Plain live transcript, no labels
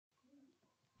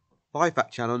Life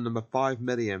Hack channel number 5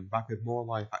 million, back with more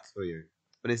life hacks for you.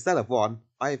 But instead of one,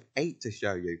 I have 8 to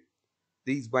show you.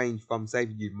 These range from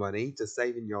saving you money to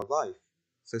saving your life.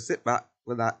 So sit back,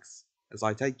 relax, as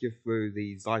I take you through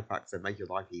these life hacks and make your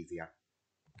life easier.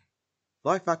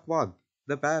 Life hack 1.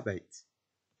 The bear bait.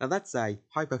 Now let's say,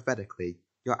 hypothetically,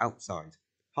 you're outside.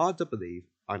 Hard to believe,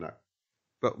 I know.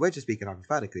 But we're just speaking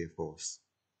hypothetically, of course.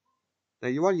 Now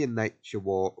you're on your nature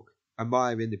walk,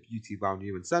 admiring the beauty around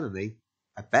you, and suddenly,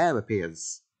 a bear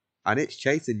appears, and it's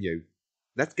chasing you.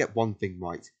 Let's get one thing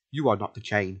right. You are not the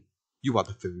chain. You are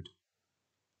the food.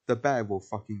 The bear will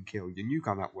fucking kill you, and you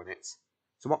can't outrun it.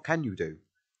 So what can you do?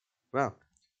 Well,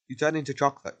 you turn into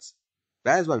chocolate.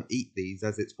 Bears won't eat these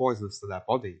as it's poisonous to their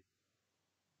body.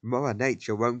 Mother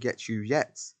Nature won't get you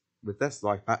yet with this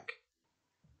life hack.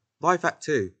 Life hack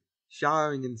 2.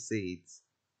 Showering in seeds.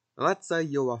 Now let's say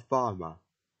you're a farmer,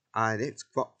 and it's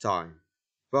crop time.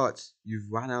 But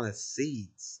you've run out of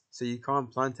seeds, so you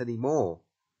can't plant any more.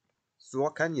 So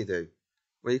what can you do?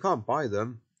 Well, you can't buy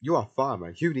them. You're a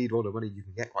farmer. You need all the money you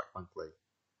can get, quite frankly.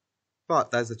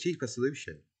 But there's a cheaper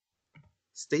solution.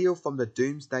 Steal from the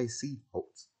Doomsday Seed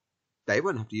Vault. They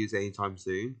won't have to use it anytime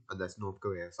soon, unless North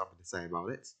Korea has something to say about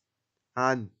it.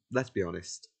 And let's be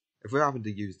honest, if we happen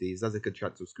to use these, there's a good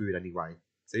chance we're screwed anyway.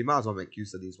 So you might as well make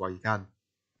use of these while you can.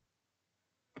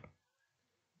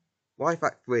 Life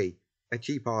hack 3. A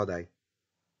cheap holiday.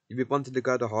 You've been wanting to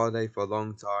go to holiday for a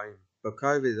long time, but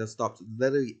COVID has stopped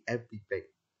literally everything.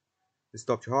 It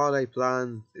stopped your holiday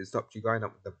plans, it stopped you going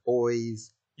out with the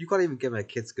boys, you can't even give a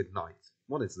kids good night.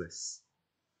 What is this?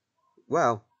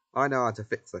 Well, I know how to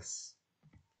fix this.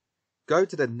 Go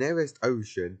to the nearest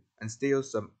ocean and steal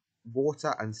some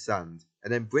water and sand,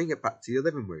 and then bring it back to your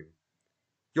living room.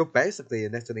 You're basically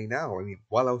in Italy now. I mean,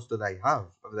 what else do they have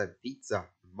other than pizza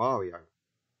and Mario?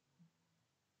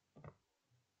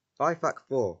 Life hack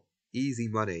 4. Easy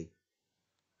money.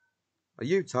 Are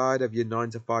you tired of your 9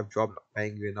 to 5 job not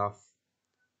paying you enough?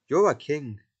 You're a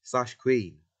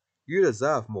king/queen. You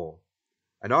deserve more.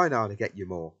 And I know how to get you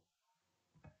more.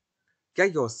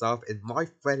 Get yourself in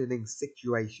life-threatening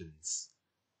situations.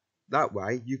 That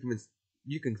way, you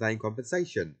can claim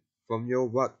compensation from your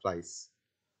workplace.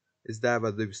 Is there a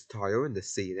loose tile in the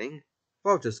ceiling?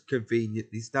 Well, just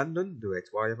conveniently stand under it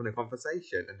while you're having a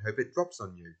conversation and hope it drops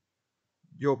on you.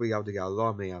 You'll be able to get a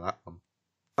lot of money out of that one.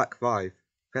 Hack 5.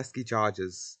 Pesky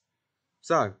chargers.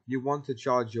 So, you want to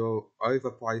charge your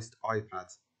overpriced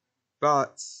iPad,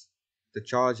 but the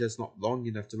charger's not long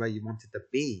enough to where you want it to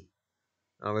be.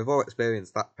 Now, we've all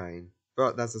experienced that pain,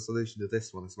 but there's a solution to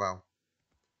this one as well.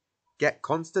 Get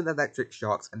constant electric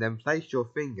shocks and then place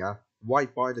your finger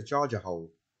right by the charger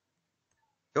hole.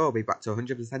 It'll be back to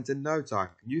 100% in no time,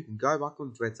 and you can go back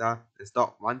on Twitter and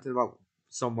start ranting about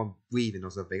someone breathing or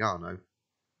something, I don't know.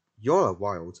 You're a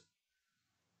wild.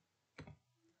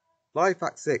 Life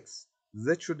hack 6.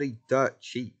 Literally dirt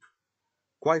cheap.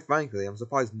 Quite frankly, I'm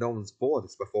surprised no one's bought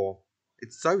this before.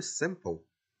 It's so simple.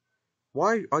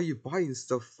 Why are you buying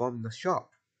stuff from the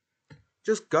shop?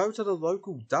 Just go to the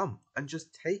local dump and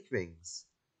just take things.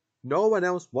 No one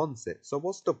else wants it, so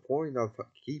what's the point of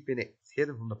keeping it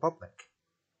hidden from the public?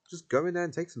 Just go in there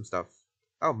and take some stuff.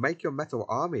 Oh, make your metal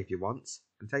army if you want,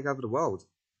 and take over the world.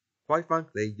 Quite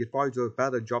frankly, you'd probably do a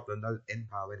better job than those in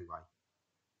power anyway.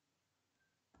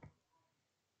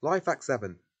 Life hack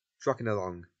 7. Trucking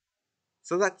along.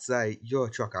 So let's say you're a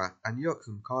trucker and you got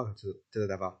some cargo to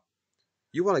deliver.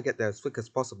 You want to get there as quick as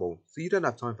possible, so you don't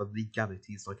have time for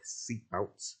legalities like a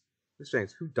seatbelt. Which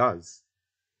means, who does?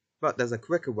 But there's a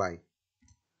quicker way.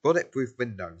 Bulletproof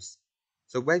windows.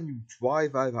 So when you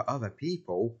drive over other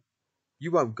people,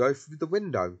 you won't go through the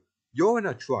window. You're in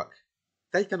a truck.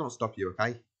 They cannot stop you,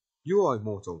 okay? You are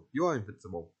immortal. You are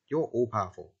invincible. You're all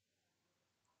powerful.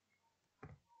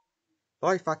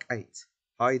 Life hack 8.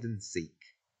 Hide and seek.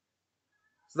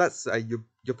 So let's say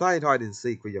you're playing hide and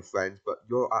seek with your friends, but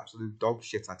you're absolute dog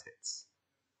shit at it.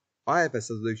 I have a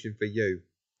solution for you.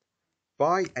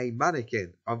 Buy a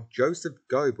mannequin of Joseph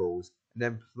Goebbels and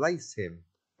then place him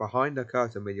behind the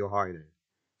curtain when you're hiding.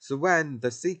 So when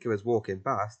the seeker is walking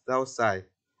past, they'll say,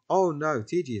 "Oh no,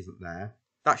 TG isn't there.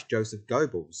 That's Joseph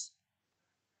Goebbels."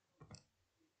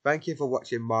 Thank you for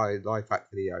watching my life hack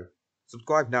video.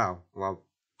 Subscribe now, or I'll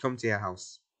come to your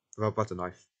house with a butter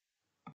knife.